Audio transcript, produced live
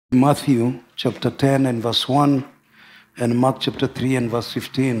Matthew chapter 10 and verse 1 and Mark chapter 3 and verse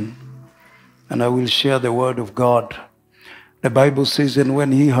 15. And I will share the word of God. The Bible says, and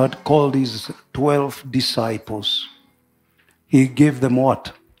when he had called his 12 disciples, he gave them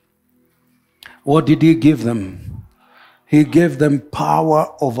what? What did he give them? He gave them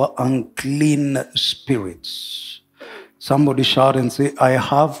power over unclean spirits. Somebody shout and say, I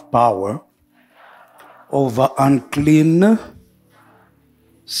have power over unclean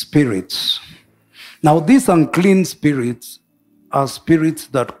spirits. Now, these unclean spirits are spirits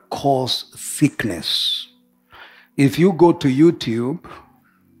that cause sickness. If you go to YouTube,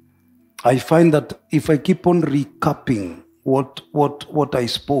 I find that if I keep on recapping what I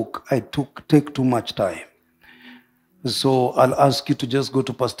spoke, I take too much time. So I'll ask you to just go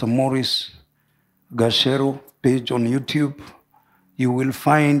to Pastor Morris Gacheru page on YouTube. You will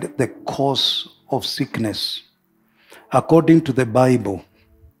find the cause of sickness according to the Bible.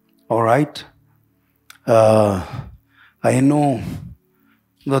 All right? I know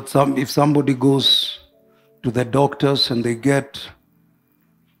that if somebody goes to the doctors and they get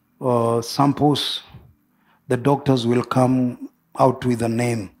samples, the doctors will come out with a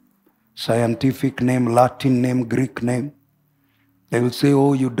name, scientific name, Latin name, Greek name. They will say,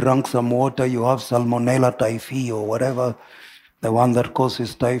 oh, you drank some water, you have salmonella typhi or whatever, the one that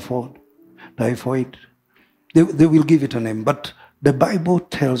causes typhoid. They will give it a name. But the Bible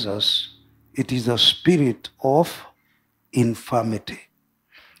tells us it is a spirit of infirmity.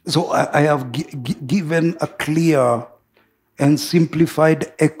 So I have given a clear and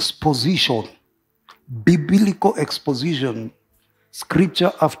simplified exposition, biblical exposition,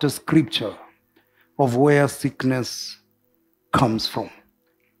 scripture after scripture, of where sickness comes from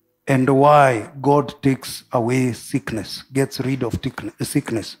and why God takes away sickness, gets rid of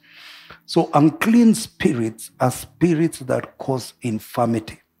sickness. So unclean spirits are spirits that cause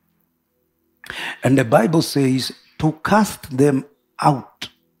infirmity. And the Bible says to cast them out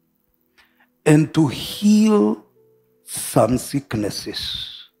and to heal some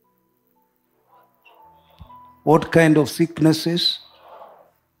sicknesses. What kind of sicknesses?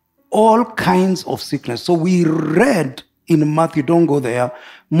 All kinds of sickness. So we read in Matthew, don't go there,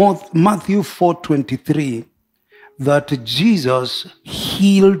 Matthew 4:23, that Jesus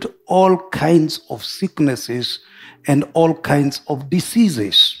healed all kinds of sicknesses and all kinds of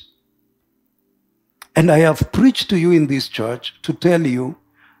diseases. And I have preached to you in this church to tell you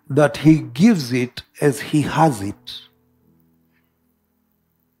that he gives it as he has it.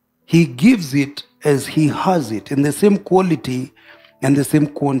 He gives it as he has it, in the same quality and the same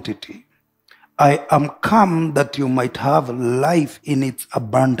quantity. I am come that you might have life in its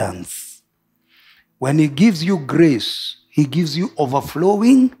abundance. When he gives you grace, he gives you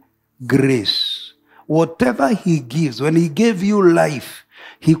overflowing grace. Whatever he gives, when he gave you life,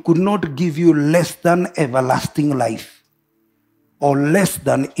 he could not give you less than everlasting life or less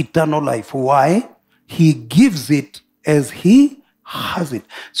than eternal life. Why? He gives it as he has it.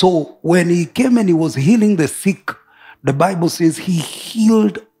 So when he came and he was healing the sick, the Bible says he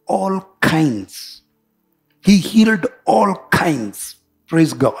healed all kinds. He healed all kinds.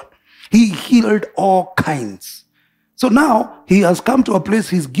 Praise God. He healed all kinds. So now he has come to a place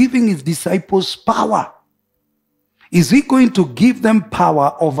he's giving his disciples power. Is he going to give them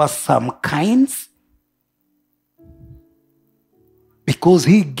power over some kinds? Because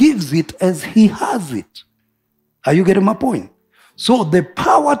he gives it as he has it. Are you getting my point? So the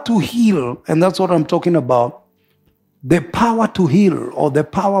power to heal, and that's what I'm talking about, the power to heal or the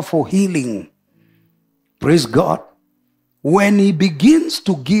power for healing, praise God, when he begins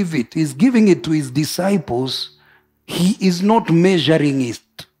to give it, he's giving it to his disciples, he is not measuring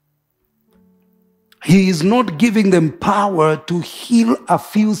it. He is not giving them power to heal a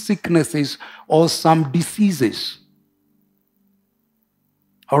few sicknesses or some diseases.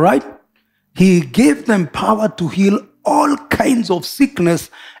 All right? He gave them power to heal all kinds of sickness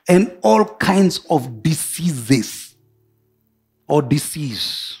and all kinds of diseases or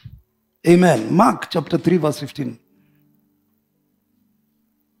disease. Amen. Mark chapter 3 verse 15.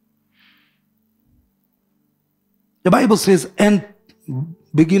 The Bible says, and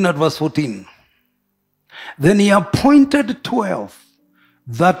begin at verse 14. Then he appointed 12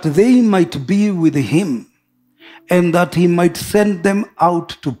 that they might be with him and that he might send them out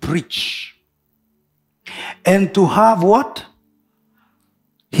to preach and to have what?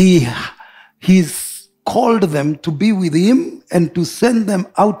 He's called them to be with him and to send them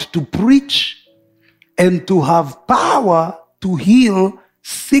out to preach and to have power to heal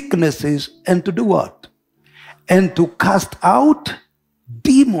sicknesses and to do what? And to cast out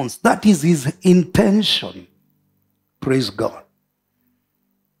demons. That is his intention. Praise God.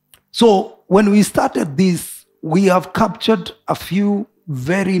 So when we started this, we have captured a few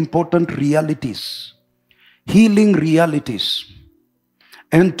very important realities, healing realities.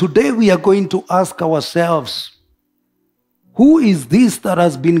 And today we are going to ask ourselves, who is this that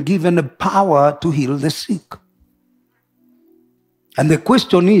has been given the power to heal the sick? And the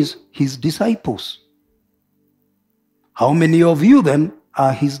question is, his disciples. How many of you then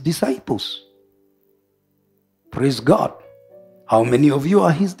are his disciples? Praise God. How many of you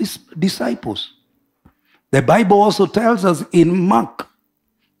are his disciples? The Bible also tells us in Mark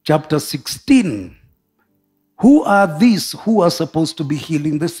chapter 16, who are these who are supposed to be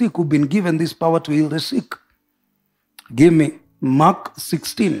healing the sick, who've been given this power to heal the sick? Give me Mark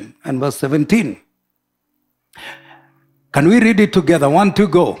 16 and verse 17. Can we read it together? 1, 2,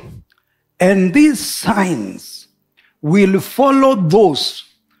 go. And these signs will follow those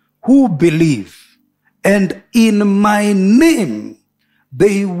who believe, and in my name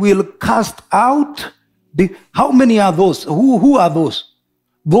they will cast out how many are those? Who are those?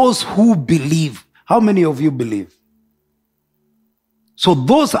 Those who believe. How many of you believe? So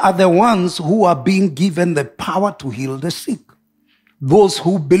those are the ones who are being given the power to heal the sick. Those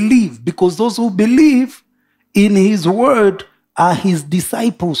who believe, because those who believe in his word are his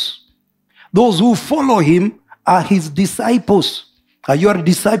disciples. Those who follow him are his disciples. Are you a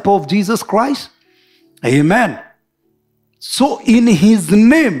disciple of Jesus Christ? Amen. So in his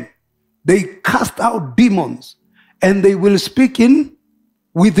name, they cast out demons and they will speak in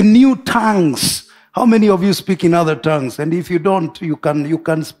with new tongues. How many of you speak in other tongues? And if you don't, you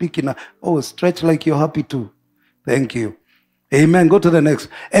can speak in stretch like you're happy to. Thank you. Amen. Go to the next.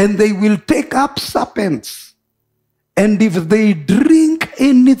 And they will take up serpents. And if they drink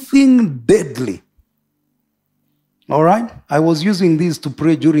anything deadly. All right. I was using this to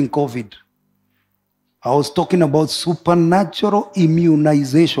pray during COVID. I was talking about supernatural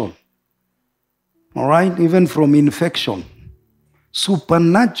immunization. All right. Even from infection.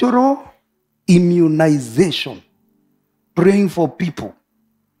 Supernatural immunization. Praying for people.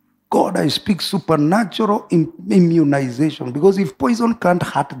 God, I speak supernatural immunization. Because if poison can't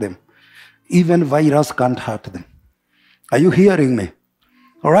hurt them, even virus can't hurt them. Are you hearing me?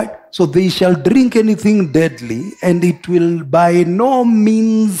 All right. So they shall drink anything deadly, and it will by no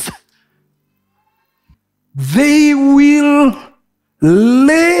means, they will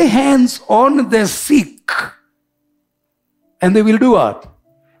lay hands on the sick. And they will do what?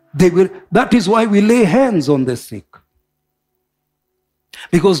 They will. That is why we lay hands on the sick.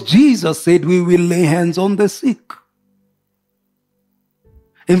 Because Jesus said we will lay hands on the sick.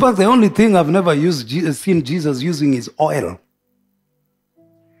 In fact, the only thing I've never seen Jesus using is oil.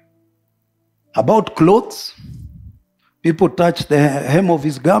 About clothes, people touch the hem of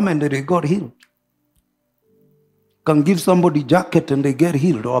his garment and they got healed. Can give somebody a jacket and they get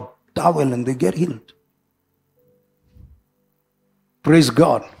healed, or a towel and they get healed. Praise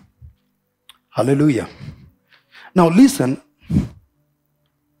God. Hallelujah. Now listen,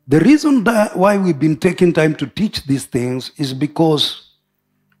 the reason why we've been taking time to teach these things is because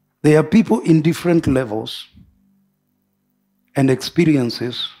there are people in different levels and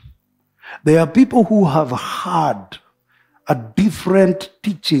experiences. There are people who have had different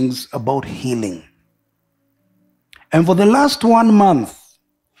teachings about healing. And for the last 1 month,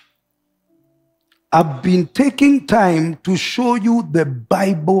 I've been taking time to show you the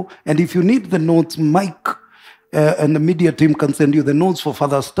Bible. And if you need the notes, Mike and the media team can send you the notes for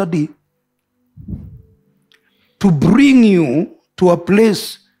further study, to bring you to a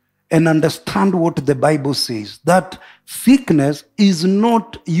place and understand what the Bible says. That sickness is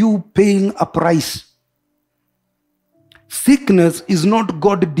not you paying a price. Sickness is not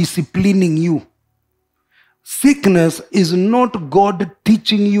God disciplining you. Sickness is not God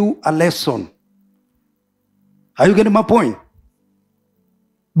teaching you a lesson. Are you getting my point?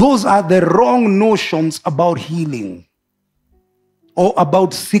 Those are the wrong notions about healing or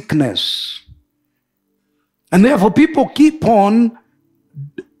about sickness. And therefore people keep on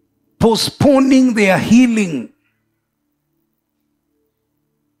postponing their healing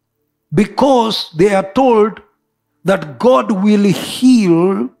because they are told that God will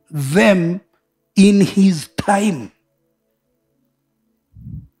heal them in his time.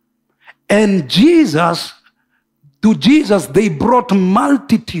 And to Jesus, they brought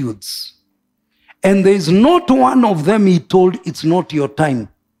multitudes. And there is not one of them he told, it's not your time.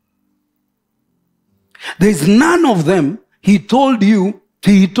 There is none of them he told,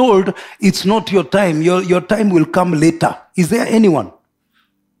 it's not your time. Your time will come later. Is there anyone?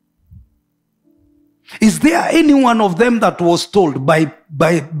 Is there any one of them that was told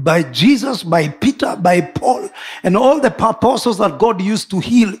by Jesus, by Peter, by Paul, and all the apostles that God used to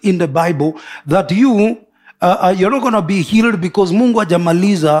heal in the Bible, that you're not going to be healed because Mungu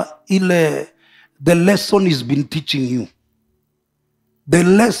hajamaliza the lesson he's been teaching you? The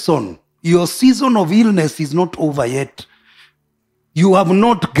lesson, your season of illness is not over yet. You have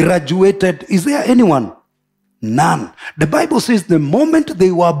not graduated. Is there anyone? None. The Bible says the moment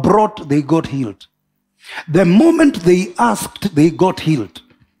they were brought, they got healed. The moment they asked, they got healed.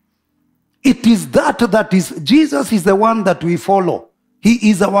 It is that is, Jesus is the one that we follow.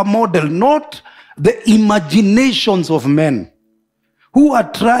 He is our model, not the imaginations of men who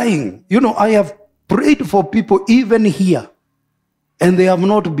are trying. You know, I have prayed for people even here, and they have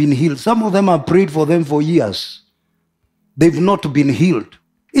not been healed. Some of them have prayed for them for years. They've not been healed.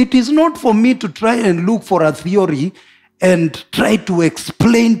 It is not for me to try and look for a theory and try to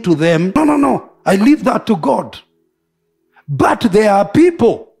explain to them. No, no, no. I leave that to God. But there are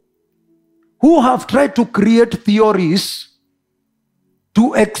people who have tried to create theories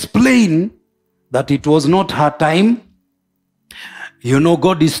to explain that it was not her time. You know,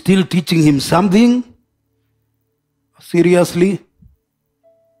 God is still teaching him something. Seriously?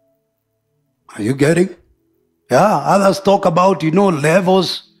 Are you getting? Yeah, others talk about, you know,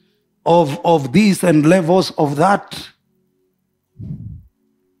 levels of this and levels of that.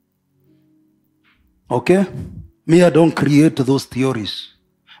 Okay? Me, I don't create those theories.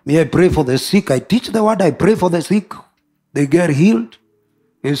 Me, I pray for the sick. I teach the word. I pray for the sick. They get healed.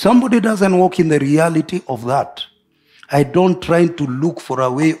 If somebody doesn't walk in the reality of that, I don't try to look for a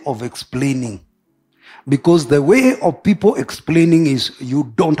way of explaining. Because the way of people explaining is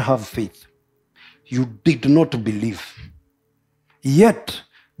you don't have faith. You did not believe. Yet,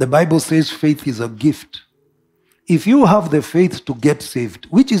 the Bible says faith is a gift. If you have the faith to get saved,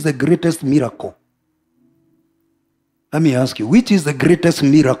 which is the greatest miracle? Let me ask you, which is the greatest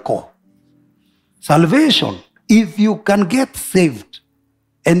miracle? Salvation. If you can get saved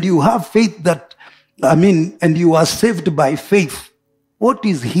and you have faith that, and you are saved by faith, what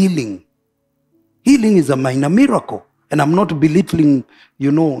is healing? Healing is a minor miracle. And I'm not belittling,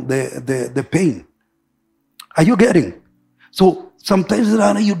 you know, the pain. Are you getting? So sometimes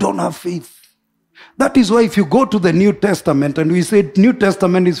you don't have faith. That is why if you go to the New Testament, and we say New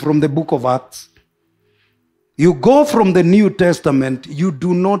Testament is from the book of Acts, you go from the New Testament, you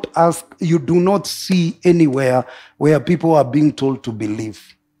do not see anywhere where people are being told to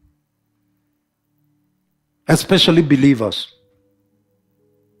believe. Especially believers.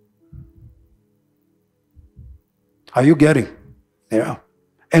 Are you getting? Yeah.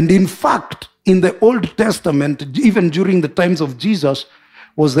 And in fact, in the Old Testament, even during the times of Jesus,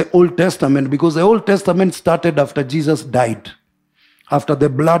 was the Old Testament, because the Old Testament started after Jesus died, after the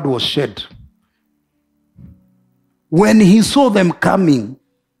blood was shed. When he saw them coming,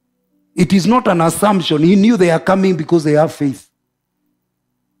 it is not an assumption. He knew they are coming because they have faith.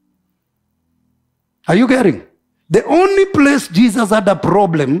 Are you getting? The only place Jesus had a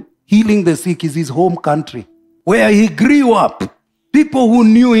problem healing the sick is his home country, where he grew up. People who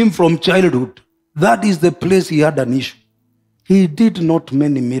knew him from childhood, that is the place he had an issue. He did not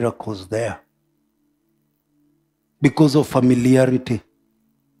many miracles there because of familiarity.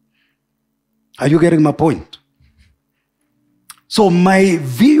 Are you getting my point? So my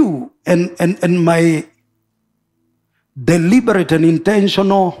view and my deliberate and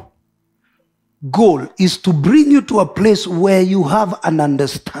intentional goal is to bring you to a place where you have an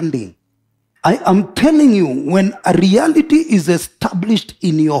understanding. I am telling you, when a reality is established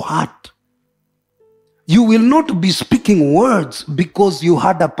in your heart, you will not be speaking words because you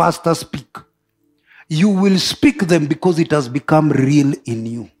had a pastor speak. You will speak them because it has become real in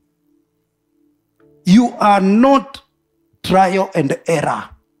you. You are not trial and error.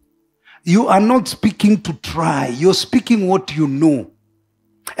 You are not speaking to try. You're speaking what you know.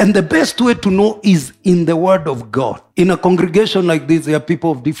 And the best way to know is in the Word of God. In a congregation like this, there are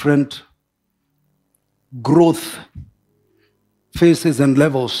people of different growth phases and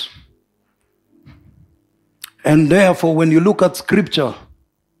levels. And therefore, when you look at Scripture,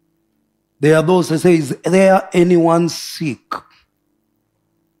 there are those that say, is there anyone sick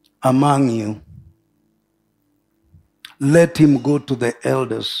among you? Let him go to the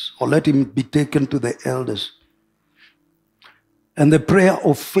elders, or let him be taken to the elders. And the prayer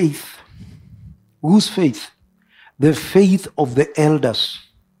of faith. Whose faith? The faith of the elders.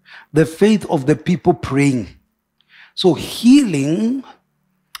 The faith of the people praying. So healing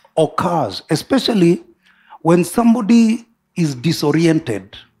occurs, especially when somebody is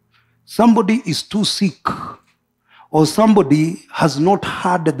disoriented, somebody is too sick, or somebody has not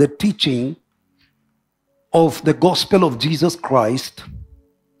heard the teaching of the gospel of Jesus Christ,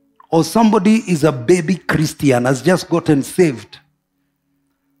 or somebody is a baby Christian, has just gotten saved,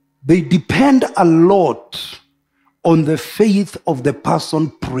 they depend a lot on the faith of the person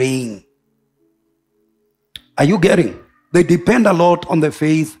praying. Are you getting? They depend a lot on the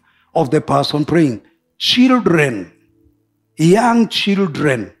faith of the person praying. Children, young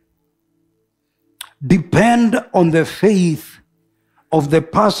children, depend on the faith of the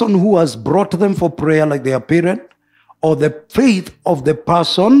person who has brought them for prayer, like their parent, or the faith of the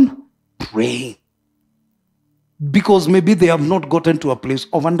person praying. Because maybe they have not gotten to a place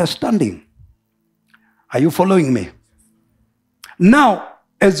of understanding. Are you following me? Now,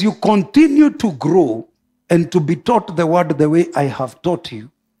 as you continue to grow and to be taught the word the way I have taught you,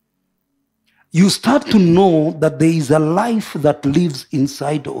 you start to know that there is a life that lives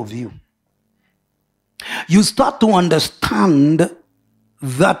inside of you. You start to understand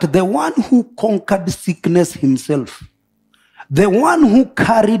that the one who conquered sickness himself, the one who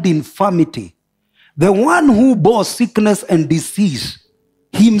carried infirmity, the one who bore sickness and disease,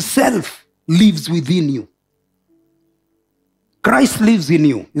 himself lives within you. Christ lives in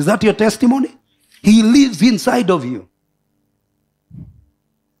you. Is that your testimony? He lives inside of you.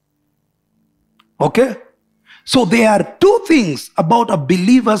 Okay? So there are two things about a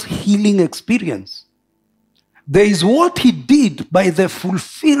believer's healing experience. There is what he did by the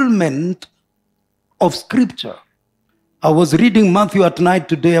fulfillment of Scripture. I was reading Matthew at night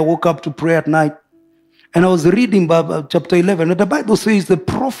today. I woke up to pray at night. And I was reading chapter 11. And the Bible says the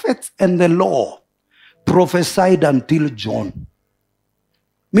prophets and the law prophesied until John.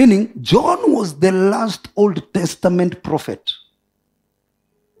 Meaning, John was the last Old Testament prophet.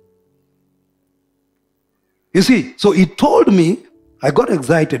 You see, so he told me, I got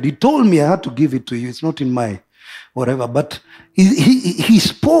excited. He told me I had to give it to you. It's not in my whatever. But he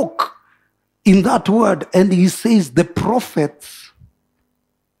spoke in that word, and he says the prophets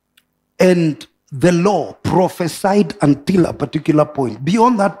and the law prophesied until a particular point.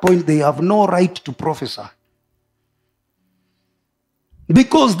 Beyond that point, they have no right to prophesy.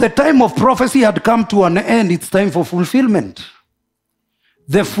 Because the time of prophecy had come to an end, it's time for fulfillment.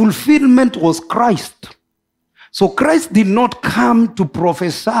 The fulfillment was Christ. So Christ did not come to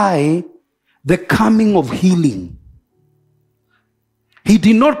prophesy the coming of healing. He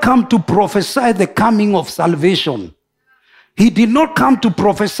did not come to prophesy the coming of salvation. He did not come to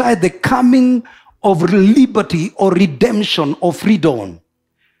prophesy the coming of liberty or redemption or freedom.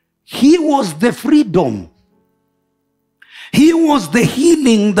 He was the freedom. He was the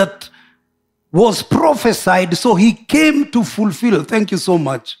healing that was prophesied, so he came to fulfill. Thank you so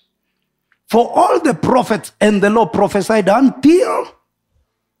much. For all the prophets and the law prophesied until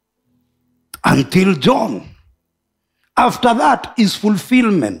John. After that is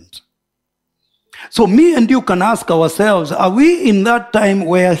fulfillment. So me and you can ask ourselves, are we in that time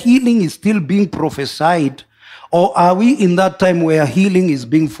where healing is still being prophesied, or are we in that time where healing is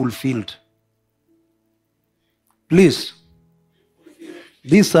being fulfilled? Please.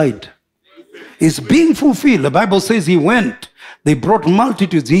 This side is being fulfilled. The Bible says he went. They brought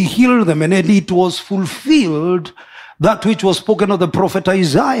multitudes. He healed them, and it was fulfilled that which was spoken of the prophet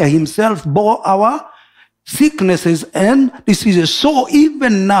Isaiah. Himself bore our sicknesses and diseases. So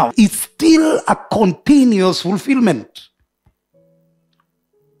even now, it's still a continuous fulfillment.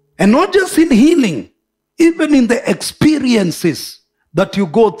 And not just in healing, even in the experiences that you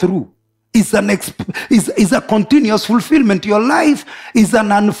go through. Is a continuous fulfillment. Your life is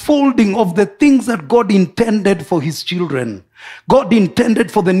an unfolding of the things that God intended for his children. God intended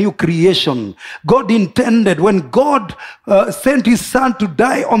for the new creation. God intended when God sent his son to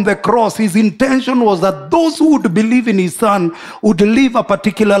die on the cross, his intention was that those who would believe in his son would live a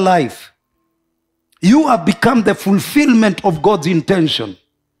particular life. You have become the fulfillment of God's intention,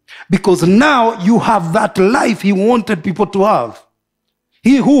 because now you have that life he wanted people to have.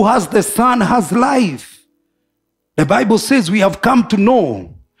 He who has the Son has life. The Bible says we have come to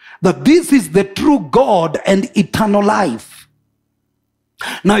know that this is the true God and eternal life.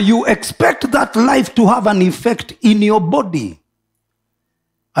 Now you expect that life to have an effect in your body.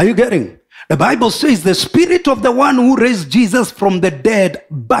 Are you getting? The Bible says the spirit of the one who raised Jesus from the dead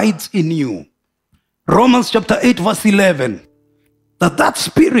abides in you. Romans chapter 8 verse 11. That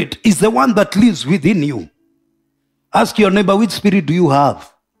spirit is the one that lives within you. Ask your neighbor, which spirit do you have?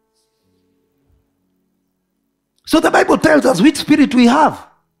 So the Bible tells us which spirit we have.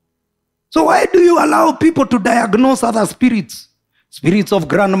 So why do you allow people to diagnose other spirits? Spirits of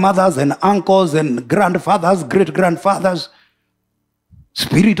grandmothers and uncles and grandfathers, great-grandfathers.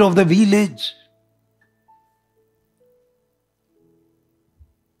 Spirit of the village.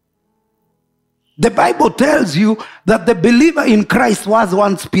 The Bible tells you that the believer in Christ was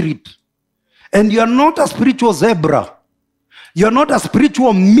one spirit. And you're not a spiritual zebra. You're not a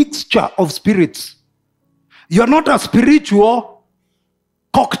spiritual mixture of spirits. You're not a spiritual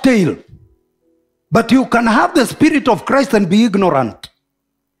cocktail. But you can have the spirit of Christ and be ignorant.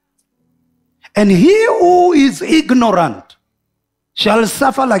 And he who is ignorant shall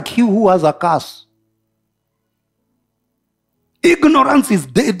suffer like he who has a curse. Ignorance is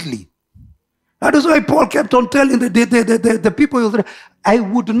deadly. That is why Paul kept on telling the people, I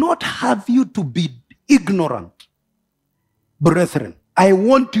would not have you to be ignorant, brethren. I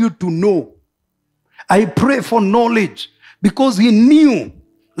want you to know. I pray for knowledge, because he knew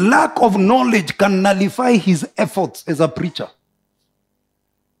lack of knowledge can nullify his efforts as a preacher.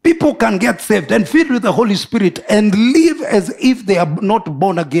 People can get saved and filled with the Holy Spirit and live as if they are not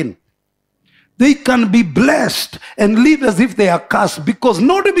born again. They can be blessed and live as if they are cursed,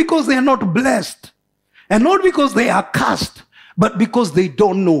 not because they are not blessed and not because they are cursed, but because they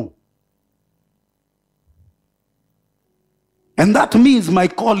don't know. And that means my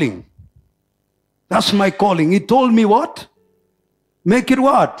calling. That's my calling. He told me what? Make it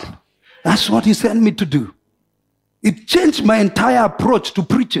what? That's what he sent me to do. It changed my entire approach to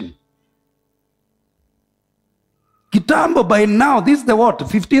preaching. Kitambo, by now, this is the what?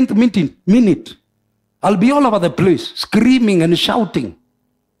 15th minute. I'll be all over the place, screaming and shouting.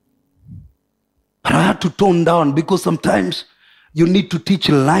 But I had to tone down, because sometimes you need to teach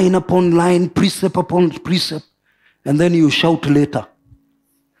line upon line, precept upon precept, and then you shout later.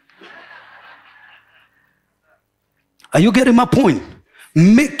 Are you getting my point?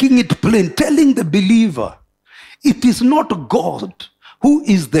 Making it plain, telling the believer, it is not God who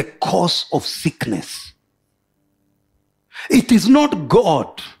is the cause of sickness. It is not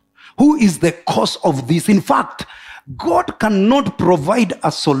God who is the cause of this. In fact, God cannot provide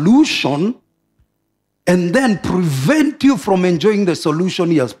a solution and then prevent you from enjoying the solution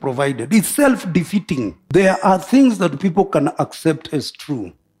he has provided. It's self-defeating. There are things that people can accept as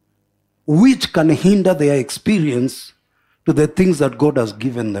true, which can hinder their experience to the things that God has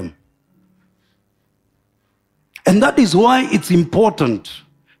given them. And that is why it's important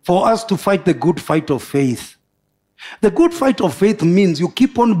for us to fight the good fight of faith. The good fight of faith means you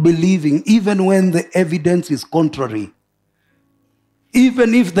keep on believing even when the evidence is contrary.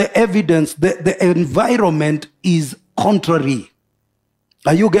 Even if the evidence, the environment is contrary.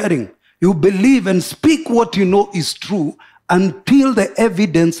 Are you getting? You believe and speak what you know is true until the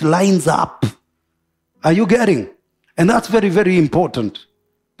evidence lines up. Are you getting? And that's very, very important.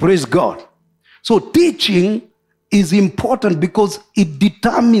 Praise God. So teaching is important because it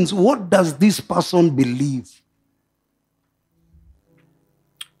determines what does this person believe.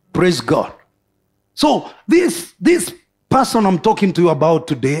 Praise God. So this person I'm talking to you about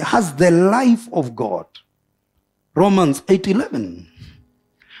today has the life of God. Romans 8:11.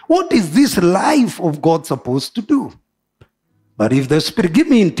 What is this life of God supposed to do? But if the Spirit, give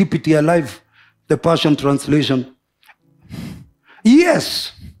me in TPT alive, the Passion Translation.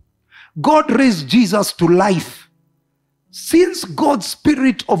 Yes, God raised Jesus to life. Since God's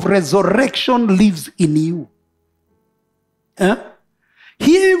spirit of resurrection lives in you,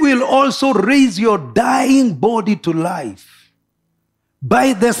 he will also raise your dying body to life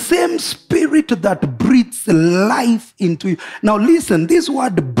by the same spirit that breathes life into you. Now listen, this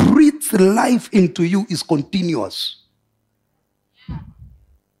word breathes life into you is continuous.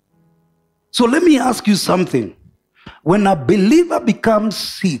 So let me ask you something. When a believer becomes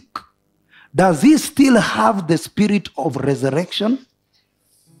sick, does he still have the spirit of resurrection?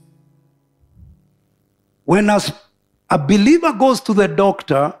 When a believer goes to the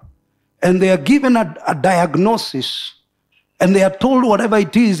doctor and they are given a diagnosis and they are told whatever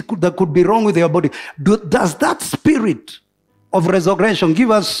it is that could be wrong with their body, does that spirit of resurrection,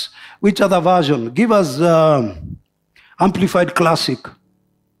 give us, which other version? Give us Amplified Classic.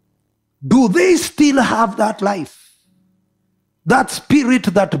 Do they still have that life? That spirit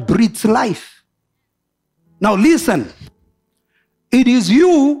that breathes life? Now listen, it is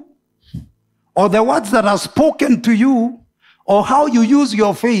you or the words that are spoken to you or how you use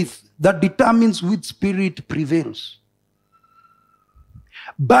your faith that determines which spirit prevails.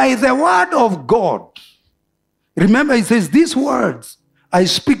 By the word of God, remember it says, these words I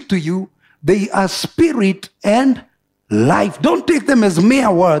speak to you, they are spirit and life. Don't take them as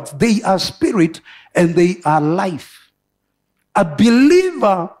mere words. They are spirit and they are life. A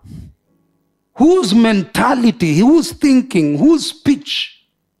believer whose mentality, whose thinking, whose speech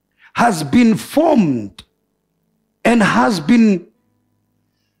has been formed and has been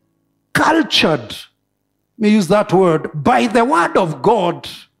cultured, let me use that word, by the word of God,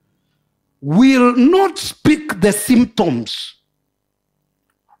 will not speak the symptoms,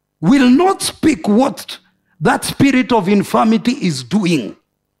 will not speak what that spirit of infirmity is doing,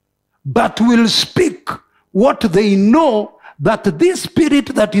 but will speak what they know that this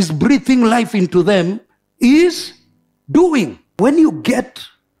spirit that is breathing life into them is doing. When you get,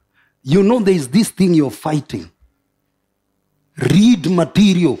 you know there is this thing you're fighting. Read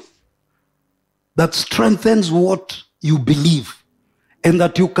material that strengthens what you believe, and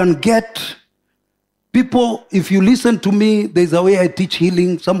that you can get people. If you listen to me, there's a way I teach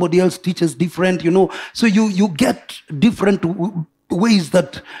healing, somebody else teaches different, you know, so you get different ways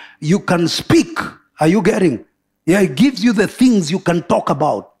that you can speak. Are you getting? Yeah, it gives you the things you can talk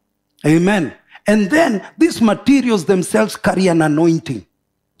about. Amen. And then these materials themselves carry an anointing.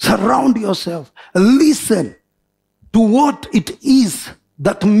 Surround yourself. Listen to what it is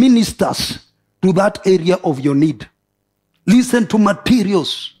that ministers to that area of your need. Listen to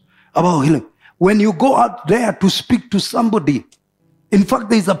materials about healing. When you go out there to speak to somebody, in fact,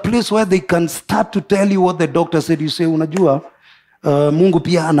 there's a place where they can start to tell you what the doctor said. You say, unajua, Mungu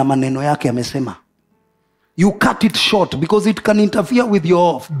pia ana maneno yake amesema. You cut it short because it can interfere with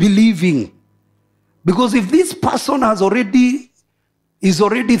your believing. Because if this person is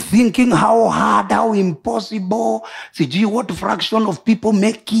already thinking how hard, how impossible, see what fraction of people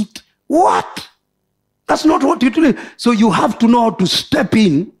make it. What? That's not what you do. So you have to know how to step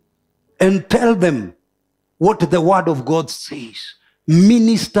in and tell them what the word of God says.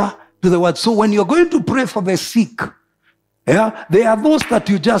 Minister to the word. So when you're going to pray for the sick, yeah, there are those that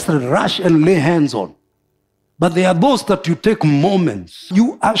you just rush and lay hands on. But there are those that you take moments.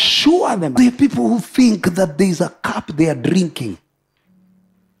 You assure them. There are people who think that there is a cup they are drinking.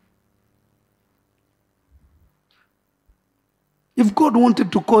 If God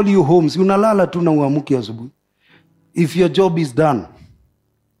wanted to call you home, unalala tu na uamuke asubuhi. If your job is done,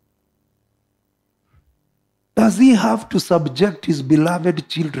 does he have to subject his beloved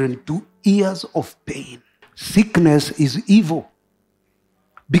children to years of pain? Sickness is evil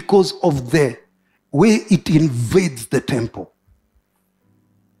because of the way it invades the temple,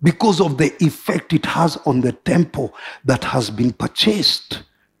 because of the effect it has on the temple that has been purchased.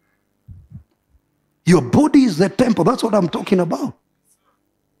 Your body is the temple. That's what I'm talking about.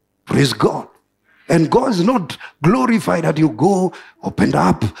 Praise God. And God is not glorified that you go, opened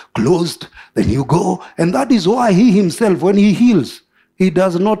up, closed, then you go. And that is why he himself, when he heals, he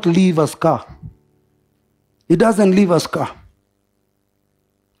does not leave a scar. He doesn't leave a scar.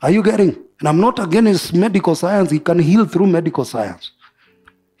 Are you getting? And I'm not against medical science. He can heal through medical science.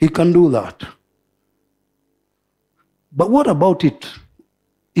 He can do that. But what about it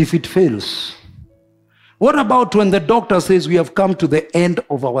if it fails? What about when the doctor says we have come to the end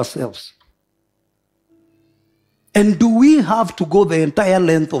of ourselves? And do we have to go the entire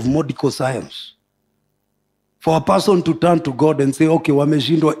length of medical science for a person to turn to God and say, okay,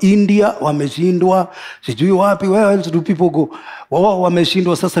 wameshindwa India, wameshindwa sijui wapi, where else do people go?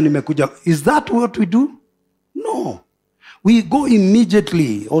 Wameshindwa sasa nimekuja. Is that what we do? No. We go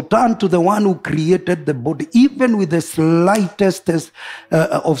immediately or turn to the one who created the body, even with the slightest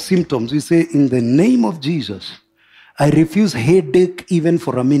of symptoms. We say, in the name of Jesus, I refuse headache even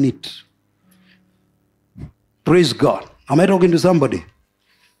for a minute. Praise God. Am I talking to somebody?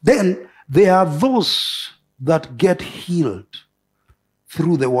 Then there are those that get healed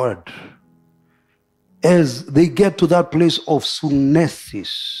through the word as they get to that place of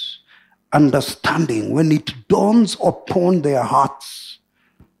sunesis, understanding, when it dawns upon their hearts,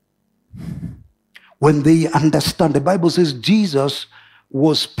 when they understand. The Bible says Jesus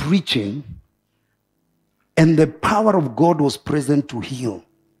was preaching and the power of God was present to heal.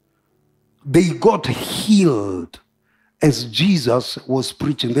 They got healed as Jesus was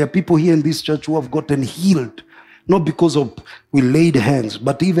preaching. There are people here in this church who have gotten healed, not because of we laid hands,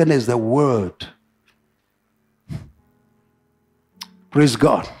 but even as the word. Praise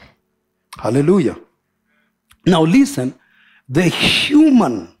God. Hallelujah. Now listen, the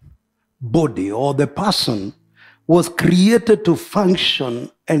human body or the person was created to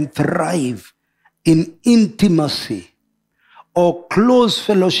function and thrive in intimacy or close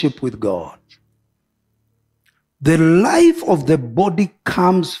fellowship with God. The life of the body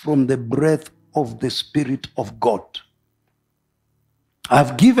comes from the breath of the Spirit of God.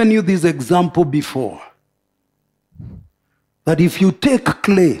 I've given you this example before, that if you take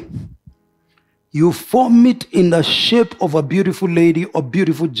clay, you form it in the shape of a beautiful lady or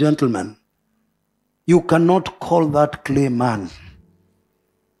beautiful gentleman, you cannot call that clay man.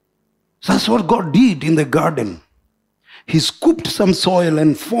 That's what God did in the garden. He scooped some soil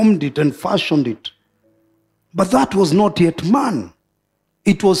and formed it and fashioned it. But that was not yet man.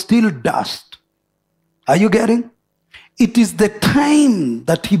 it was still dust. Are you getting? It is the time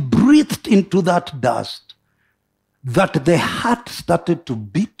that he breathed into that dust that the heart started to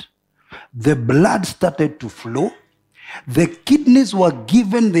beat, the blood started to flow, the kidneys were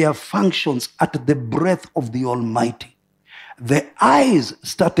given their functions at the breath of the Almighty. The eyes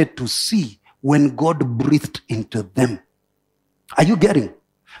started to see when God breathed into them. Are you getting?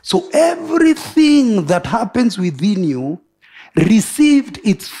 So everything that happens within you received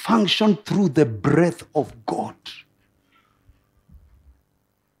its function through the breath of God.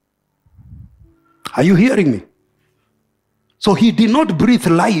 Are you hearing me? So he did not breathe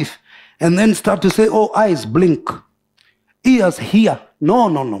life and then start to say, oh, eyes blink, ears hear. No,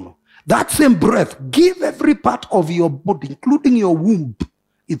 no, no, no. That same breath, give every part of your body, including your womb,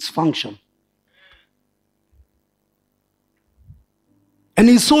 its function. And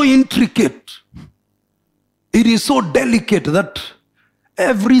it's so intricate. It is so delicate that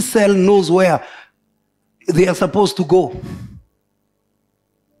every cell knows where they are supposed to go.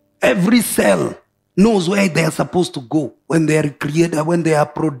 Every cell knows where they are supposed to go when they are created, when they are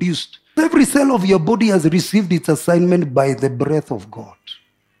produced. Every cell of your body has received its assignment by the breath of God.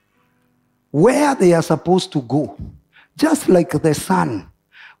 Where they are supposed to go. Just like the sun.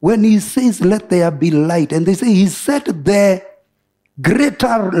 When he says, let there be light, and they say he set the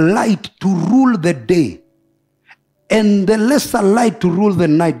greater light to rule the day and the lesser light to rule the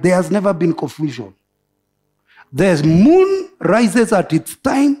night, there has never been confusion. The moon rises at its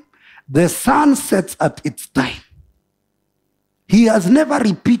time, the sun sets at its time. He has never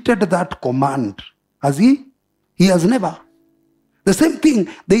repeated that command. Has he? He has never. The same thing,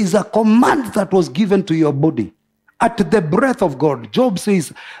 there is a command that was given to your body at the breath of God. Job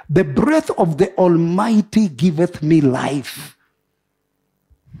says, the breath of the Almighty giveth me life.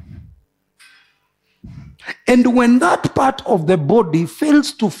 And when that part of the body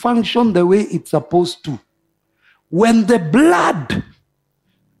fails to function the way it's supposed to, when the blood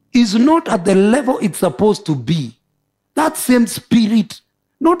is not at the level it's supposed to be, that same spirit,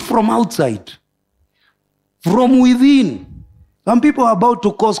 not from outside, from within. Some people are about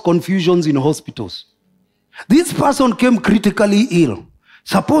to cause confusions in hospitals. This person came critically ill,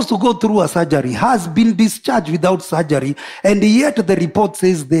 supposed to go through a surgery, has been discharged without surgery, and yet the report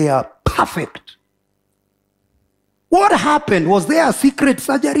says they are perfect. What happened? Was there a secret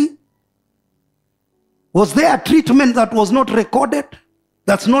surgery? Was there a treatment that was not recorded?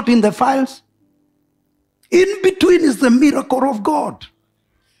 That's not in the files? In between is the miracle of God.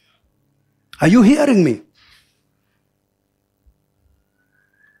 Are you hearing me?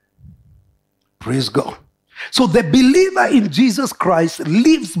 Praise God. So the believer in Jesus Christ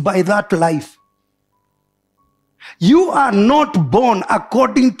lives by that life. You are not born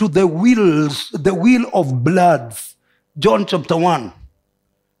according to the will of bloods. John chapter 1.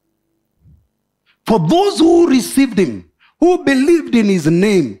 For those who received him, who believed in his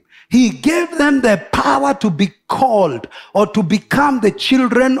name, he gave them the power to be called or to become the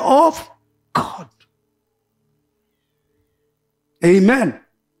children of God. Amen.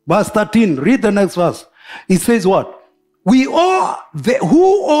 Verse 13, read the next verse. It says what? Who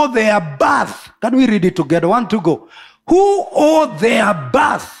owe their birth. Can we read it together? 1, 2, go. Who owe their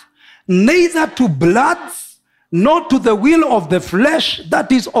birth neither to bloods, nor to the will of the flesh, that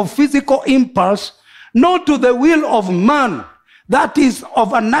is of physical impulse, nor to the will of man, that is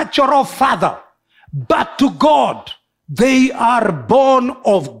of a natural father, but to God. They are born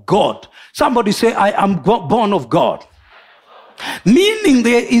of God. Somebody say, I am born of God. Meaning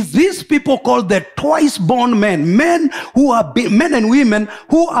there is these people called the twice born men. Men and women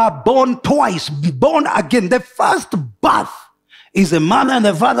who are born twice, born again. The first birth is a mother and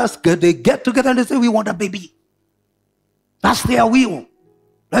the father, they get together and they say, we want a baby. That's their will.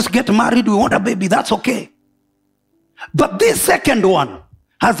 Let's get married, we want a baby, that's okay. But this second one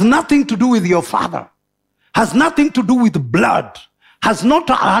has nothing to do with your father, has nothing to do with blood, has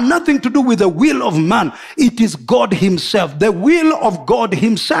nothing to do with the will of man. It is God himself, the will of God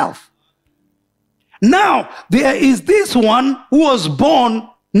himself. Now, there is this one who was born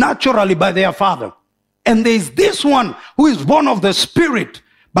naturally by their father. And there is this one who is born of the Spirit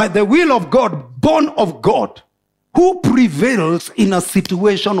by the will of God, born of God. Who prevails in a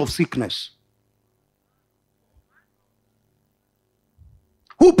situation of sickness?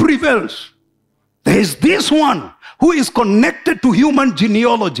 Who prevails? There is this one who is connected to human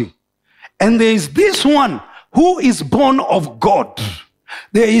genealogy. And there is this one who is born of God.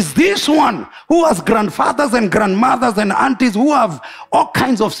 There is this one who has grandfathers and grandmothers and aunties who have all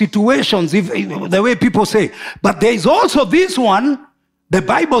kinds of situations, if the way people say. But there is also this one The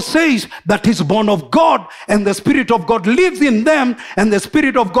Bible says that he's born of God and the Spirit of God lives in them and the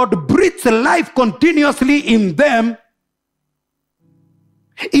Spirit of God breathes life continuously in them.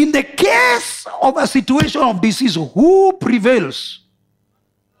 In the case of a situation of disease, who prevails?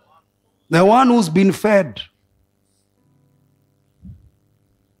 The one who's been fed.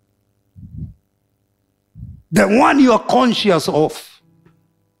 The one you are conscious of.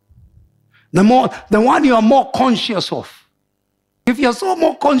 The one you are more conscious of. If you're so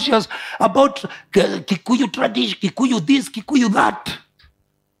more conscious about Kikuyu tradition, Kikuyu this, Kikuyu that,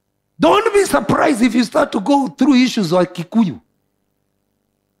 don't be surprised if you start to go through issues like Kikuyu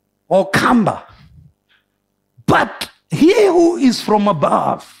or Kamba. But he who is from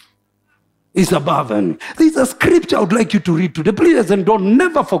above is above. And there's a scripture I would like you to read today. Please, and don't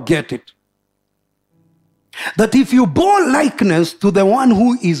never forget it. That if you bore likeness to the one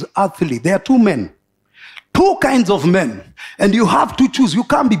who is earthly, there are two men. Two kinds of men. And you have to choose. You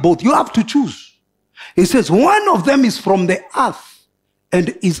can't be both. You have to choose. He says one of them is from the earth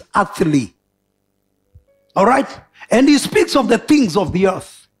and is earthly. All right? And he speaks of the things of the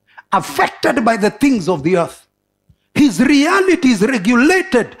earth. Affected by the things of the earth. His reality is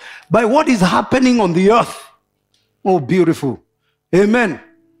regulated by what is happening on the earth. Oh, beautiful. Amen.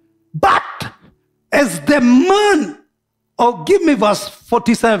 But as the man, give me verse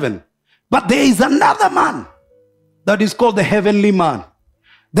 47. But there is another man that is called the heavenly man.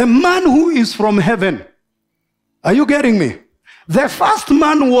 The man who is from heaven. Are you getting me? The first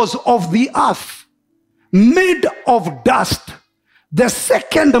man was of the earth, made of dust. The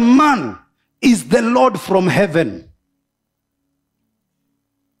second man is the Lord from heaven.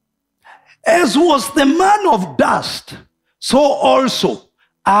 As was the man of dust, so also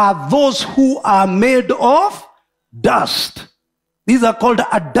are those who are made of dust. These are called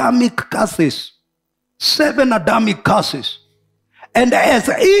Adamic curses. 7 Adamic curses. And as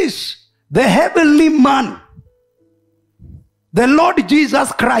is the heavenly man, the Lord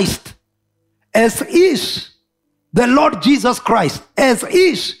Jesus Christ, as is the Lord Jesus Christ, as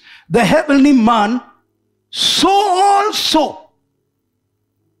is the heavenly man, so also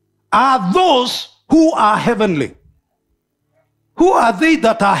are those who are heavenly. Who are they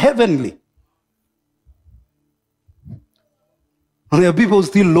that are heavenly? There are people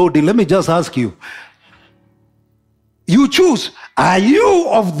still loading. Let me just ask you. You choose. Are you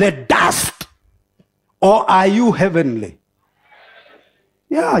of the dust or are you heavenly?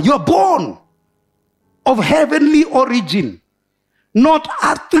 Yeah, you're born of heavenly origin, not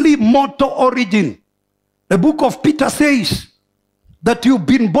earthly mortal origin. The book of Peter says that you've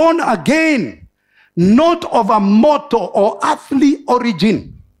been born again, not of a mortal or earthly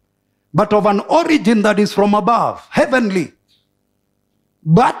origin, but of an origin that is from above, heavenly.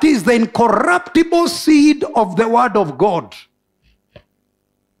 That is the incorruptible seed of the word of God.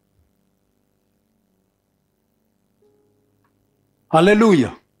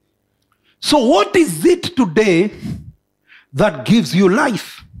 Hallelujah. So what is it today that gives you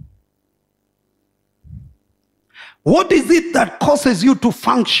life? What is it that causes you to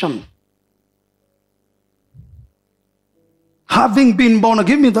function? Having been born,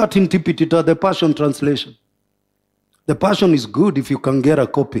 give me that interpreter, the Passion Translation. The Passion is good if you can get a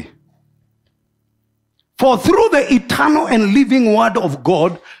copy. For through the eternal and living word of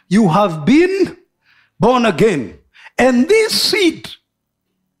God, you have been born again. And this seed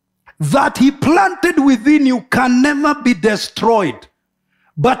that he planted within you can never be destroyed,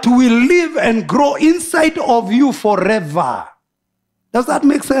 but will live and grow inside of you forever. Does that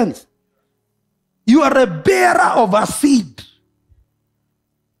make sense? You are a bearer of a seed.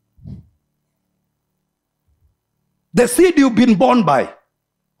 The seed you've been born by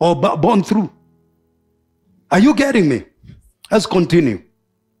or born through. Are you getting me? Let's continue.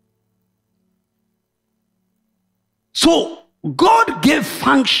 So, God gave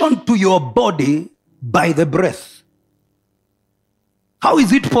function to your body by the breath. How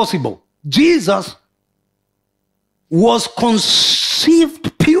is it possible? Jesus was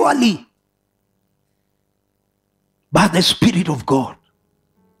conceived purely by the Spirit of God.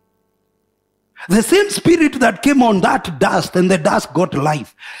 The same Spirit that came on that dust and the dust got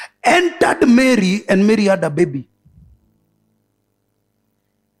life entered Mary and Mary had a baby.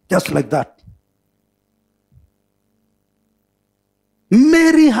 Just like that.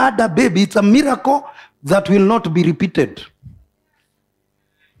 Mary had a baby. It's a miracle that will not be repeated.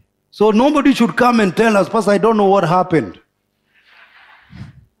 So nobody should come and tell us, Pastor, I don't know what happened.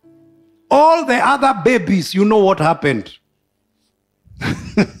 All the other babies, you know what happened.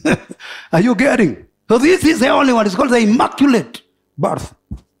 Are you getting? So this is the only one. It's called the Immaculate Birth.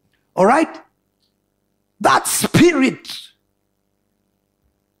 All right? That Spirit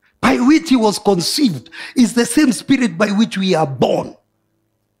which he was conceived is the same spirit by which we are born.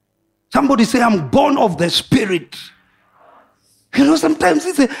 Somebody say, I'm born of the Spirit. You know, sometimes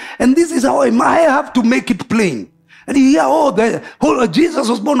and this is how I have to make it plain. And you hear, Jesus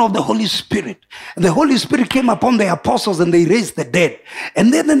was born of the Holy Spirit. And the Holy Spirit came upon the apostles and they raised the dead.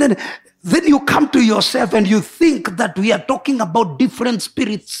 And then you come to yourself and you think that we are talking about different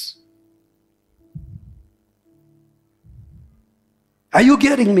spirits. Are you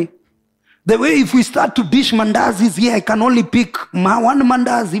getting me? The way if we start to dish mandazis here, I can only pick one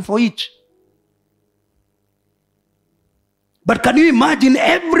mandazi for each. But can you imagine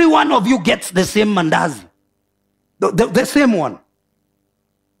every one of you gets the same mandazi? The same one.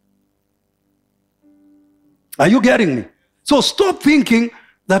 Are you getting me? So stop thinking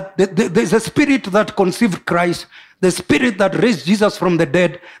that there's a spirit that conceived Christ, the spirit that raised Jesus from the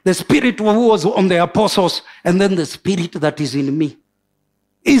dead, the spirit who was on the apostles, and then the spirit that is in me.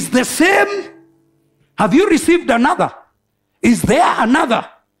 Is the same? Have you received another? Is there another?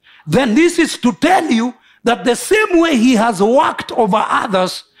 Then this is to tell you that the same way he has worked over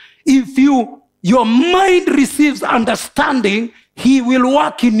others, if your mind receives understanding, he will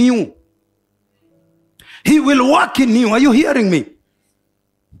work in you. He will work in you. Are you hearing me?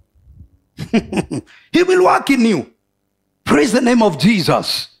 He will work in you. Praise the name of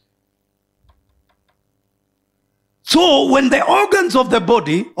Jesus. So when the organs of the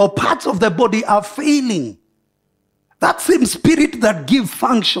body or parts of the body are failing, that same spirit that gives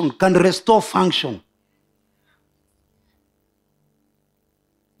function can restore function.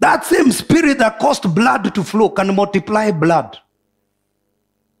 That same spirit that caused blood to flow can multiply blood.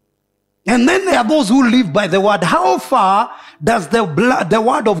 And then there are those who live by the word. How far does the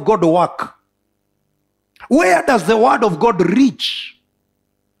word of God work? Where does the word of God reach?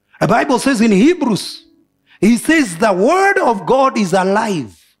 The Bible says in Hebrews, he says the word of God is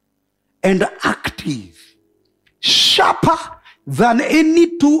alive and active, sharper than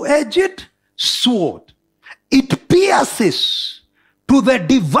any two-edged sword. It pierces to the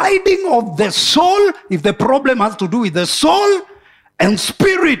dividing of the soul, if the problem has to do with the soul, and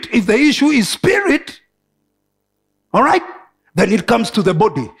spirit, if the issue is spirit. All right? Then it comes to the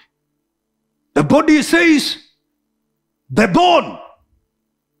body. The body says the bone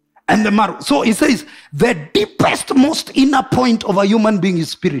and the marrow. So it says the deepest, most inner point of a human being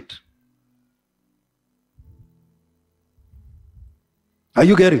is spirit. Are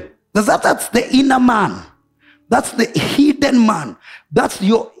you getting? That's the inner man. That's the hidden man. That's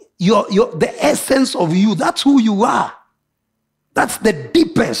the essence of you. That's who you are. That's the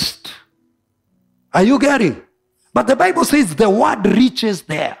deepest. Are you getting? But the Bible says the word reaches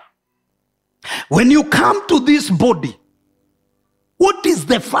there. When you come to this body, what is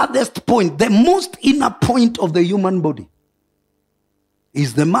the farthest point? The most inner point of the human body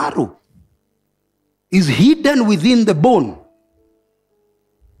is the marrow. Is hidden within the bone.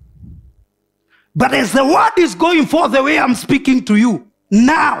 But as the word is going forth the way I'm speaking to you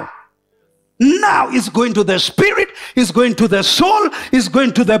now it's going to the spirit, it's going to the soul, it's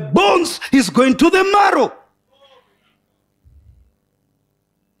going to the bones, it's going to the marrow.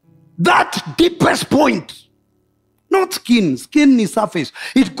 That deepest point, not skin. Skin is surface.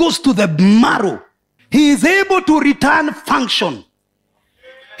 It goes to the marrow. He is able to return function.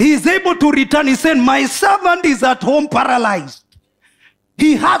 He is able to return. He said, my servant is at home paralyzed.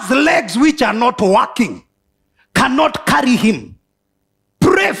 He has legs which are not working. Cannot carry him.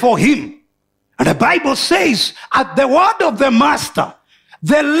 Pray for him. And the Bible says, at the word of the master,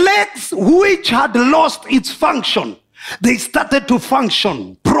 the legs which had lost its function, they started to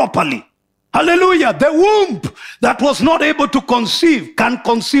function properly. Hallelujah. The womb that was not able to conceive can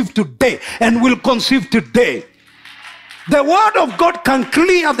conceive today and will conceive today. The word of God can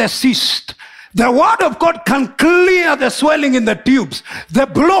clear the cyst. The word of God can clear the swelling in the tubes, the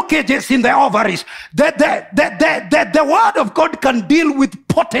blockages in the ovaries. The word of God can deal with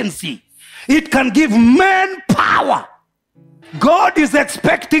potency. It can give men power. God is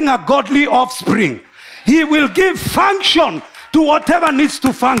expecting a godly offspring. He will give function to whatever needs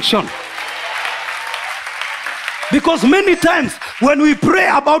to function. Because many times when we pray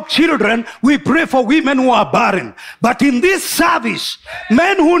about children, we pray for women who are barren. But in this service,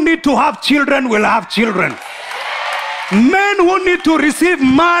 men who need to have children will have children. Men who need to receive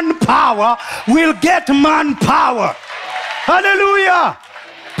manpower will get manpower. Hallelujah.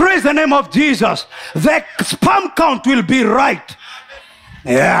 Praise the name of Jesus. The sperm count will be right.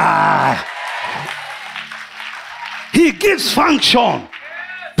 Yeah. He gives function.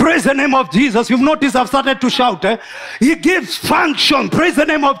 Praise the name of Jesus. You've noticed I've started to shout. He gives function. Praise the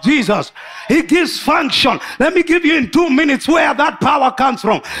name of Jesus. He gives function. Let me give you in 2 minutes where that power comes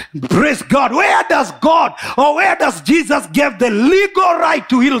from. Praise God. Where does God, or where does Jesus give the legal right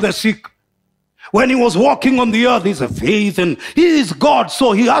to heal the sick? When he was walking on the earth, he's a faith, and he is God,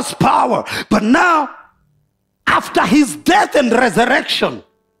 so he has power. But now, after his death and resurrection,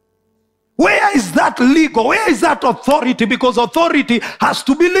 where is that legal? Where is that authority? Because authority has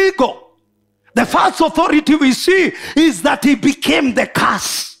to be legal. The first authority we see is that he became the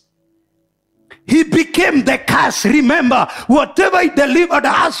curse. He became the curse. Remember, whatever he delivered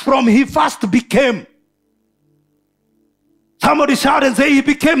us from, he first became. Somebody shout and say, he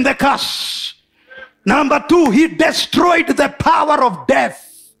became the curse. Number two, he destroyed the power of death.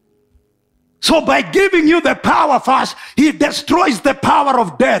 So by giving you the power first, he destroys the power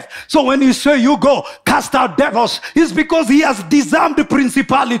of death. So when you say you go cast out devils, it's because he has disarmed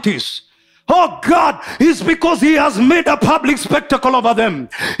principalities. Oh God, it's because he has made a public spectacle over them.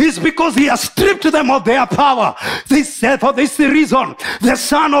 It's because he has stripped them of their power. For this reason, the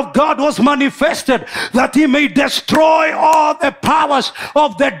Son of God was manifested, that he may destroy all the powers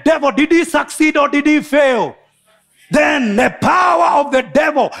of the devil. Did he succeed or did he fail? Then the power of the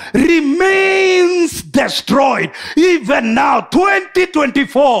devil remains destroyed. Even now,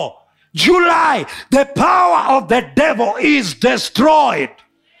 2024, July, the power of the devil is destroyed.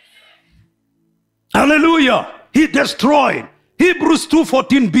 Hallelujah. He destroyed. Hebrews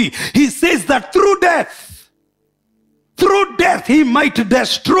 2:14b. He says that through death he might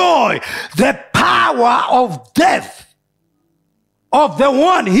destroy the power of death. Of the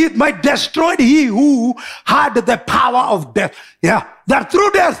one, he might destroy he who had the power of death. Yeah, that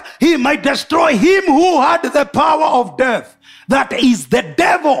through death he might destroy him who had the power of death. That is the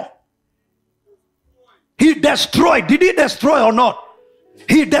devil. He destroyed. Did he destroy or not?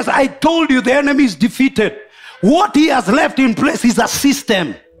 He does. I told you the enemy is defeated. What he has left in place is a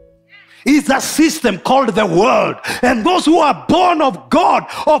system. It's a system called the world. And those who are born of God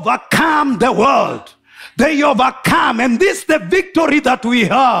overcome the world. They overcome, and this is the victory that we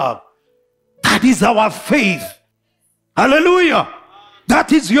have. That is our faith. Hallelujah.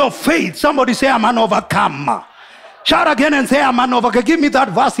 That is your faith. Somebody say, I'm an overcomer. Shout again and say, I'm an overcomer. Give me that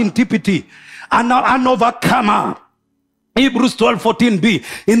verse in TPT. An overcomer. Hebrews 12:14b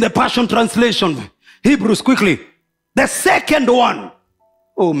in the Passion Translation. Hebrews, quickly. The second one.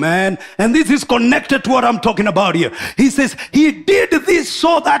 Oh man, and this is connected to what I'm talking about here. He says, he did this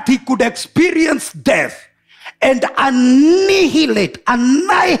so that he could experience death and annihilate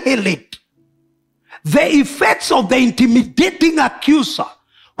the effects of the intimidating accuser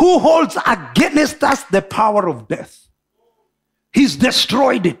who holds against us the power of death. He's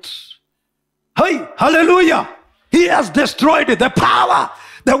destroyed it. Hey, hallelujah. He has destroyed it. The power,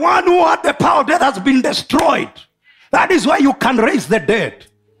 the one who had the power of death has been destroyed. That is why you can raise the dead.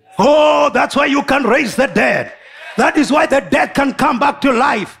 Oh, that's why you can raise the dead. That is why the dead can come back to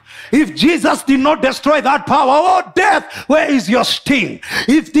life. If Jesus did not destroy that power, oh death, where is your sting?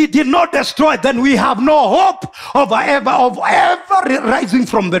 If he did not destroy, then we have no hope of ever rising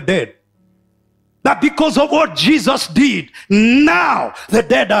from the dead. That because of what Jesus did, now the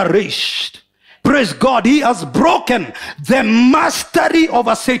dead are raised. Praise God. He has broken the mastery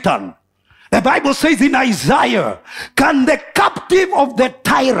over Satan. The Bible says in Isaiah, can the captive of the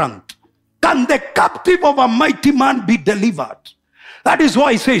tyrant, can the captive of a mighty man be delivered? That is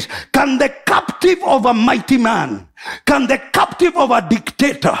why he says, can the captive of a mighty man, can the captive of a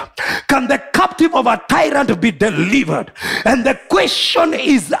dictator, can the captive of a tyrant be delivered? And the question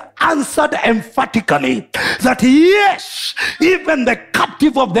is answered emphatically that yes, even the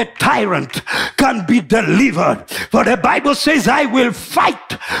captive of the tyrant can be delivered. For the Bible says, I will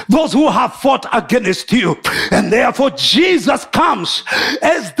fight those who have fought against you. And therefore Jesus comes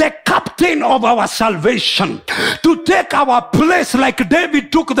as the captain of our salvation to take our place, like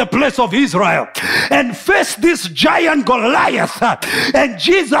David took the place of Israel and face this giant Goliath. And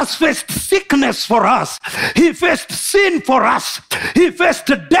Jesus faced sickness for us. He faced sin for us. He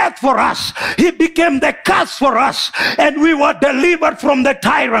faced death for us. He became the curse for us, and we were delivered from the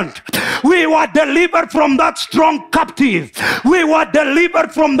tyrant. We were delivered from that strong captive. We were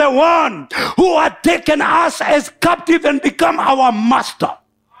delivered from the one who had taken us as captive and become our master.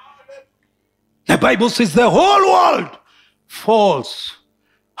 The Bible says the whole world falls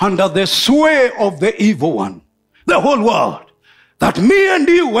under the sway of the evil one. The whole world. that me and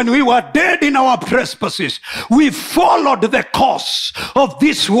you, when we were dead in our trespasses, we followed the course of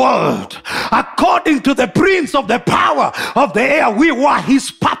this world. According to the prince of the power of the air, we were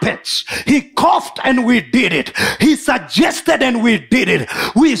his puppets. He coughed and we did it. He suggested and we did it.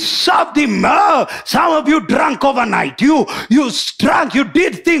 We served him. Some of you drank overnight. You drank, you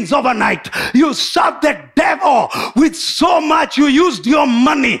did things overnight. You served the devil with so much. You used your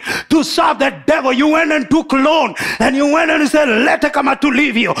money to serve the devil. You went and took loan, and you went and said, let it come to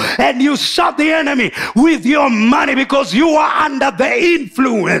leave you, and you served the enemy with your money because you are under the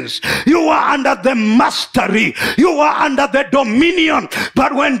influence. You are under the mastery. You are under the dominion.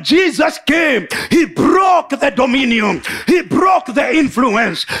 But when Jesus came, he broke the dominion. He broke the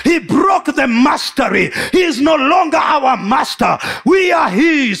influence. He broke the mastery. He is no longer our master. We are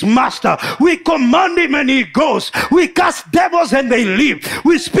his master. We command him and he goes. We cast devils and they leave.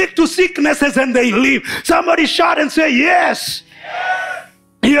 We speak to sicknesses and they leave. Somebody shout and say, yes.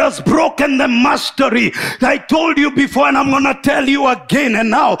 He has broken the mastery. I told you before, and I'm going to tell you again, and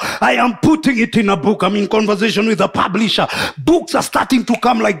now I am putting it in a book. I'm in conversation with a publisher. Books are starting to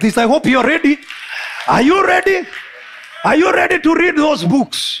come like this. I hope you're ready. Are you ready? Are you ready to read those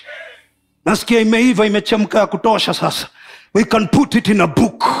books? Nasikia imeiva imechemka ya kutosha sasa. We can put it in a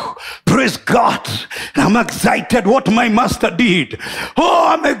book. Praise God. And I'm excited what my master did. Oh,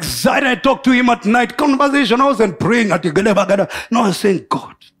 I'm excited. I talked to him at night. Conversation. I wasn't praying at the no, I was saying,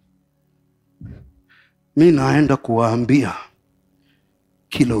 God, mi naenda kuwaambia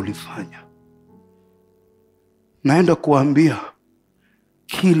kile ulifanya. Naenda kuwaambia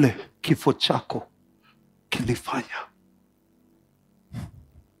kile kifo chako kilifanya.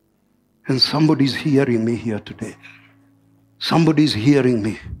 And somebody's hearing me here today. Somebody's hearing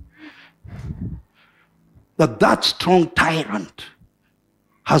me. That strong tyrant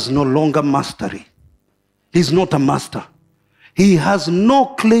has no longer mastery. He's not a master. He has no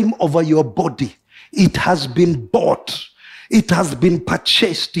claim over your body. It has been bought. It has been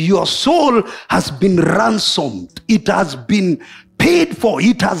purchased. Your soul has been ransomed. It has been paid for.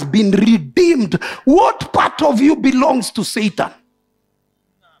 It has been redeemed. What part of you belongs to Satan?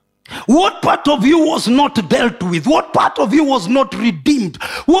 What part of you was not dealt with? What part of you was not redeemed?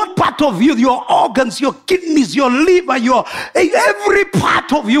 What part of you, your organs, your kidneys, your liver, every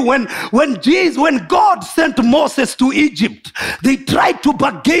part of you, when God sent Moses to Egypt, they tried to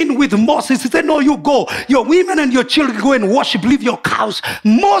bargain with Moses. He said, no, you go. Your women and your children go and worship, leave your cows.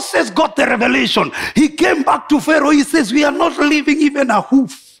 Moses got the revelation. He came back to Pharaoh. He says, we are not leaving even a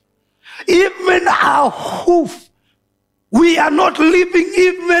hoof. Even a hoof. We are not leaving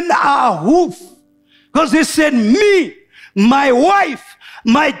even a hoof. Because he said, me, my wife,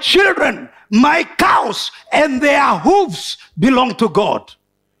 my children, my cows, and their hoofs belong to God.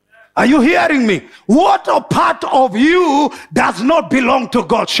 Are you hearing me? What a part of you does not belong to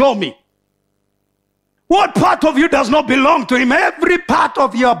God? Show me. What part of you does not belong to him? Every part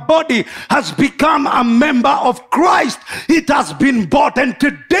of your body has become a member of Christ. It has been bought. And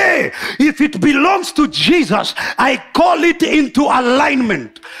today, if it belongs to Jesus, I call it into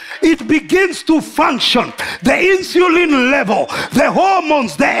alignment. It begins to function. The insulin level, the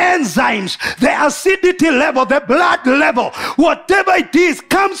hormones, the enzymes, the acidity level, the blood level, whatever it is,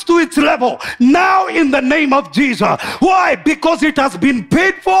 comes to its level now in the name of Jesus. Why? Because it has been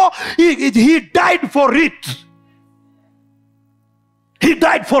paid for. He died for it. He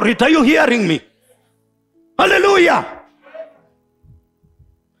died for it. Are you hearing me? Hallelujah.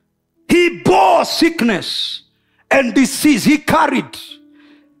 He bore sickness and disease. He carried.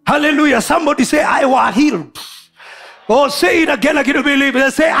 Hallelujah. Somebody say, I was healed. Oh, say it again like you believe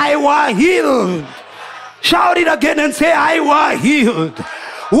it. Say, I was healed. Shout it again and say, I was healed.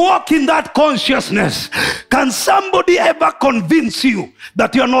 Walk in that consciousness. Can somebody ever convince you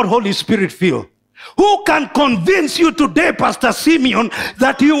that you are not Holy Spirit filled? Who can convince you today, Pastor Simeon,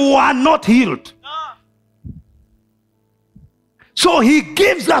 that you are not healed? So he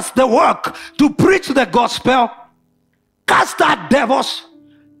gives us the work to preach the gospel, cast out devils,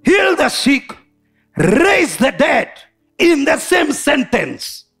 heal the sick, raise the dead in the same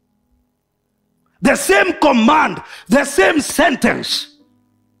sentence. The same command, the same sentence.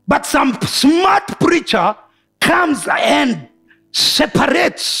 But some smart preacher comes and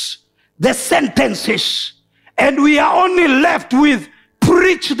separates the sentences, and we are only left with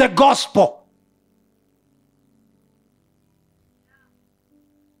preach the gospel.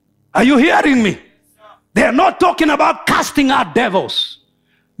 Are you hearing me? They are not talking about casting out devils.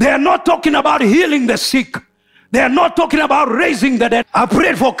 They are not talking about healing the sick. They are not talking about raising the dead. I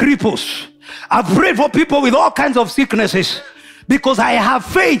prayed for cripples. I prayed for people with all kinds of sicknesses because I have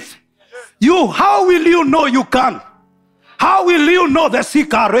faith. How will you know you can? How will you know the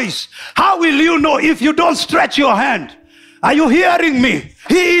sick are raised? How will you know if you don't stretch your hand? Are you hearing me?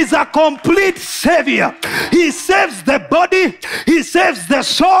 He is a complete savior. He saves the body. He saves the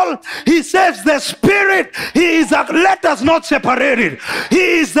soul. He saves the spirit. He is a, let us not separate it.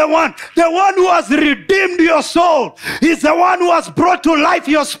 He is the one who has redeemed your soul. He's the one who has brought to life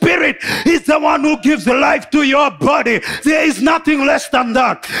your spirit. He's the one who gives life to your body. There is nothing less than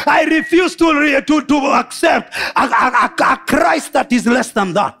that. I refuse to accept a Christ that is less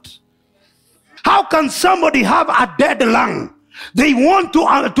than that. How can somebody have a dead lung? They want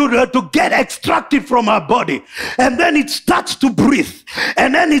to get extracted from our body, and then it starts to breathe,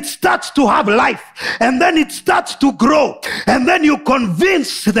 and then it starts to have life, and then it starts to grow, and then you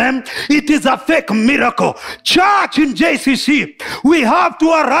convince them it is a fake miracle. Church in JCC, we have to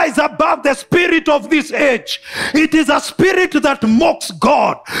arise above the spirit of this age. It is a spirit that mocks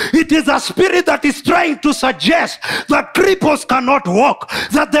God. It is a spirit that is trying to suggest that cripples cannot walk,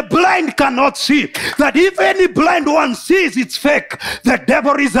 that the blind cannot see, that if any blind one sees, it's fake. The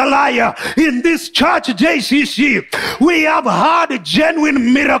devil is a liar. In this church JCC, we have had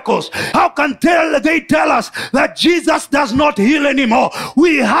genuine miracles. How can they tell us that Jesus does not heal anymore?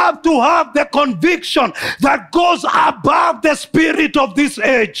 We have to have the conviction that goes above the spirit of this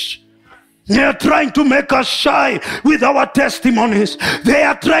age. They are trying to make us shy with our testimonies. They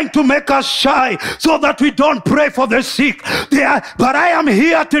are trying to make us shy so that we don't pray for the sick. But I am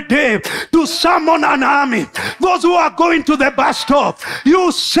here today to summon an army. Those who are going to the bus stop, you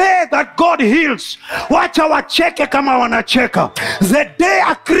say that God heals. Watch our cheke kama wanacheka. The day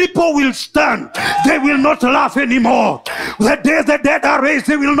a cripple will stand, they will not laugh anymore. The day the dead are raised,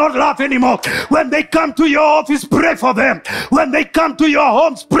 they will not laugh anymore. When they come to your office, pray for them. When they come to your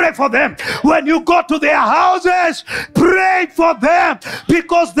homes, pray for them. When you go to their houses, pray for them,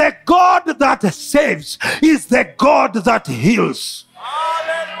 because the God that saves is the God that heals.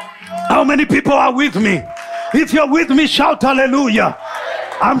 Hallelujah. How many people are with me? If you're with me, shout hallelujah.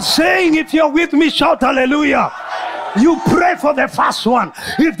 I'm saying, if you're with me, shout hallelujah. You pray for the first one.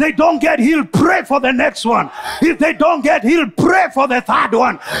 If they don't get healed, pray for the next one. If they don't get healed, pray for the third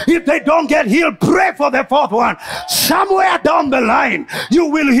one. If they don't get healed, pray for the fourth one. Somewhere down the line, you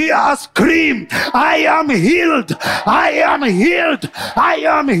will hear us scream, I am healed. I am healed. I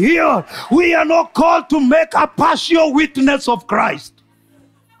am healed. We are not called to make a partial witness of Christ.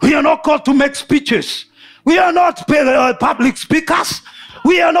 We are not called to make speeches. We are not public speakers.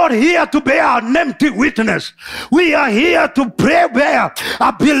 We are not here to bear an empty witness. We are here to bear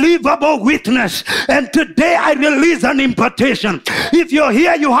a believable witness. And today I release an impartation. If you're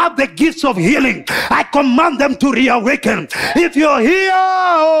here, you have the gifts of healing. I command them to reawaken. If you're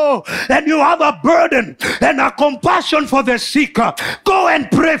here and you have a burden and a compassion for the sick, go and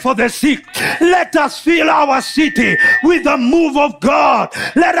pray for the sick. Let us fill our city with the move of God.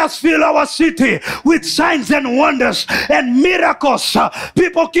 Let us fill our city with signs and wonders and miracles.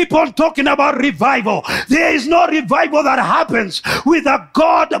 People keep on talking about revival. There is no revival that happens without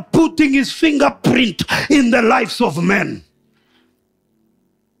God putting his fingerprint in the lives of men.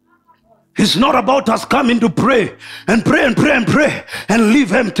 It's not about us coming to pray and pray and pray and pray and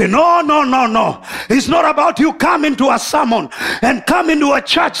leave empty. No, no, no, no. It's not about you coming to a sermon and coming to a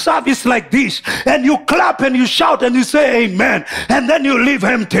church service like this and you clap and you shout and you say amen and then you leave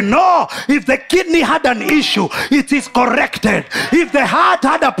empty. No. If the kidney had an issue, it is corrected. If the heart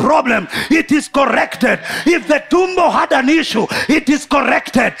had a problem, it is corrected. If the tumor had an issue, it is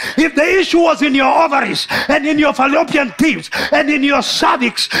corrected. If the issue was in your ovaries and in your fallopian tubes and in your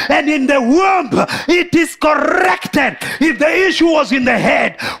cervix and in the womb, it is corrected. If the issue was in the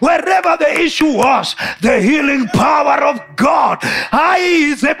head, wherever the issue was, the healing power of God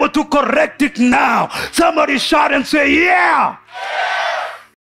is able to correct it now. Somebody shout and say, yeah.